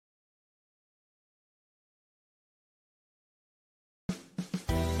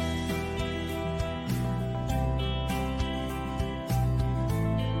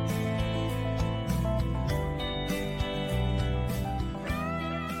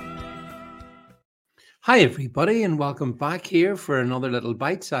Hi, everybody, and welcome back here for another little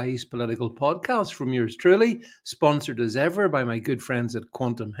bite sized political podcast from yours truly, sponsored as ever by my good friends at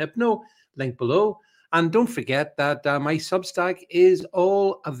Quantum Hypno, link below. And don't forget that my Substack is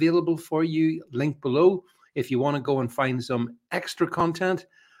all available for you, link below, if you want to go and find some extra content,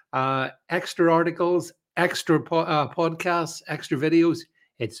 extra articles, extra podcasts, extra videos.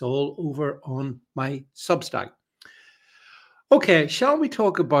 It's all over on my Substack. Okay, shall we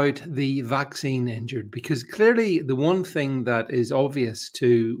talk about the vaccine injured? Because clearly, the one thing that is obvious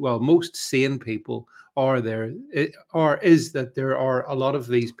to, well, most sane people is that there are a lot of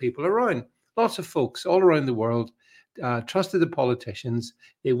these people around. Lots of folks all around the world trusted the politicians.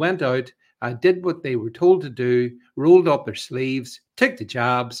 They went out, did what they were told to do, rolled up their sleeves, took the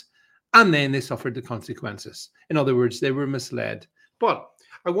jabs, and then they suffered the consequences. In other words, they were misled. But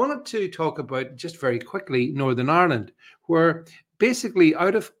I wanted to talk about just very quickly Northern Ireland, where basically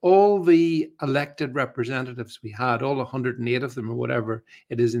out of all the elected representatives we had, all 108 of them or whatever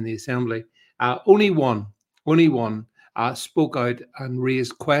it is in the assembly, only one spoke out and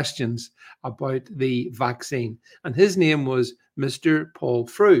raised questions about the vaccine, and his name was Mr. Paul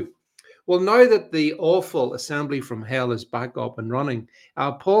Frew. Well, now that the awful assembly from hell is back up and running,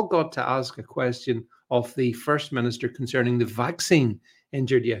 Paul got to ask a question of the First Minister concerning the vaccine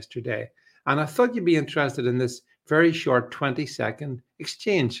injured yesterday. And I thought you'd be interested in this very short 20-second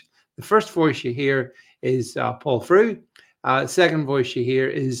exchange. The first voice you hear is Paul Frew. Second voice you hear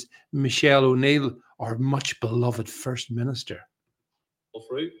is Michelle O'Neill, our much beloved First Minister. Paul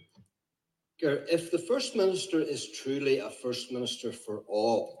Frew. If the First Minister is truly a First Minister for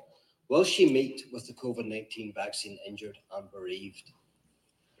all, will she meet with the COVID-19 vaccine injured and bereaved?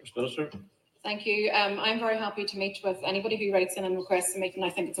 First Minister. Thank you. I'm very happy to meet with anybody who writes in and requests a meeting. I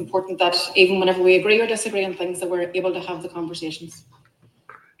think it's important that even whenever we agree or disagree on things, that we're able to have the conversations.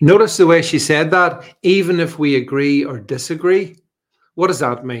 Notice the way she said that, even if we agree or disagree. What does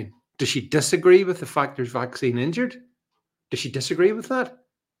that mean? Does she disagree with the fact there's vaccine injured? Does she disagree with that?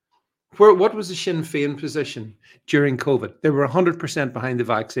 What was the Sinn Féin position during COVID? They were 100% behind the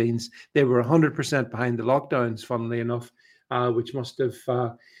vaccines. They were 100% behind the lockdowns, funnily enough, which must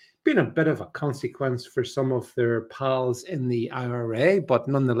have been a bit of a consequence for some of their pals in the IRA. But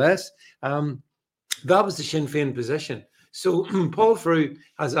nonetheless, that was the Sinn Féin position. So Paul Frew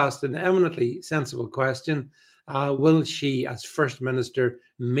has asked an eminently sensible question. Will she, as First Minister,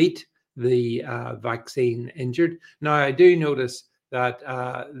 meet the vaccine injured? Now, I do notice that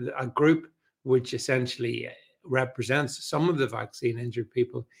a group which essentially represents some of the vaccine injured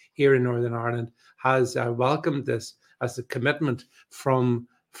people here in Northern Ireland has welcomed this as a commitment from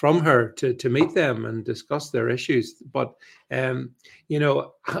her to meet them and discuss their issues. But, I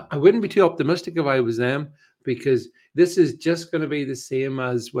wouldn't be too optimistic if I was them, because this is just going to be the same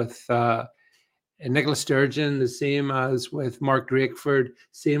as with Nicola Sturgeon, the same as with Mark Drakeford,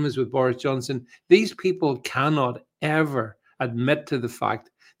 same as with Boris Johnson. These people cannot ever admit to the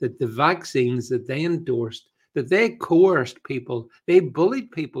fact that the vaccines that they endorsed, that they coerced people, they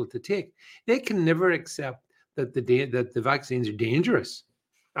bullied people to take, they can never accept that the vaccines are dangerous.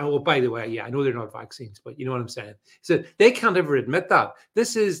 Oh, well, by the way, yeah, I know they're not vaccines, but you know what I'm saying. So they can't ever admit that.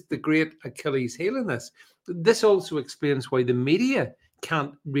 This is the great Achilles heel in this. This also explains why the media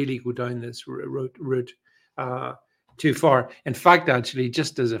can't really go down this route too far. In fact, actually,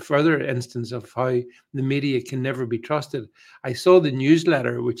 just as a further instance of how the media can never be trusted, I saw the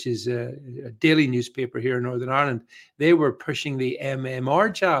newsletter, which is a daily newspaper here in Northern Ireland. They were pushing the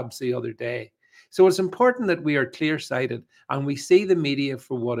MMR jabs the other day. So it's important that we are clear-sighted and we see the media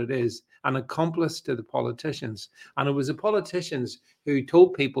for what it is, an accomplice to the politicians. And it was the politicians who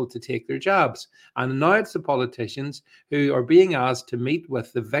told people to take their jabs. And now it's the politicians who are being asked to meet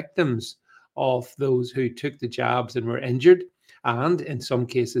with the victims of those who took the jabs and were injured and in some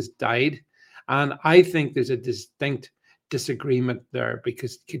cases died. And I think there's a distinct disagreement there,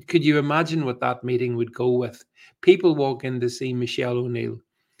 because could you imagine what that meeting would go with? People walk in to see Michelle O'Neill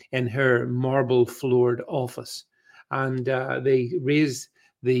in her marble floored office, and they raise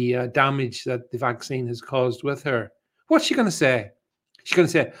the damage that the vaccine has caused with her. What's she going to say? She's going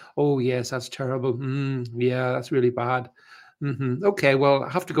to say, oh, yes, that's terrible. Yeah, that's really bad. Okay, well, I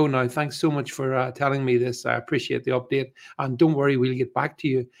have to go now. Thanks so much for telling me this. I appreciate the update. And don't worry, we'll get back to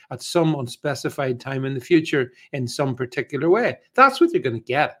you at some unspecified time in the future in some particular way. That's what they're going to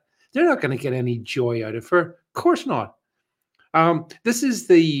get. They're not going to get any joy out of her. Of course not. This is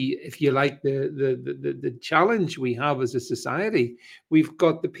if you like, the challenge we have as a society. We've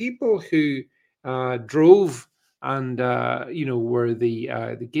got the people who drove and were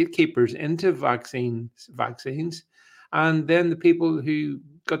the gatekeepers into vaccines, and then the people who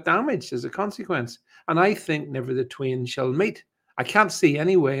got damaged as a consequence. And I think never the twain shall meet. I can't see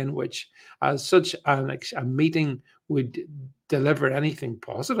any way in which such a meeting would deliver anything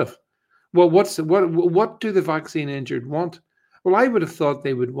positive. Well, what do the vaccine injured want? Well, I would have thought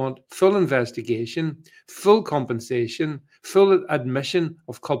they would want full investigation, full compensation, full admission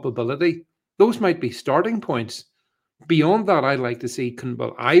of culpability. Those might be starting points. Beyond that, I would like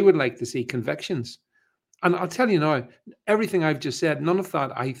to see convictions. And I'll tell you now, everything I've just said, none of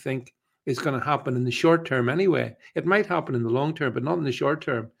that I think is going to happen in the short term anyway. It might happen in the long term, but not in the short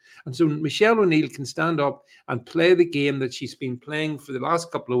term. And so Michelle O'Neill can stand up and play the game that she's been playing for the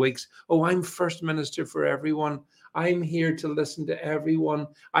last couple of weeks. Oh, I'm First Minister for everyone. I'm here to listen to everyone.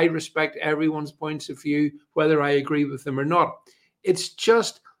 I respect everyone's points of view, whether I agree with them or not. It's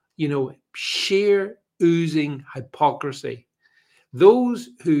just, sheer oozing hypocrisy. Those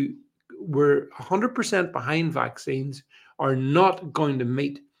who were 100% behind vaccines are not going to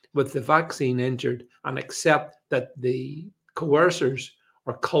meet with the vaccine injured and accept that the coercers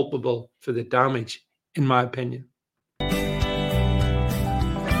are culpable for the damage, in my opinion.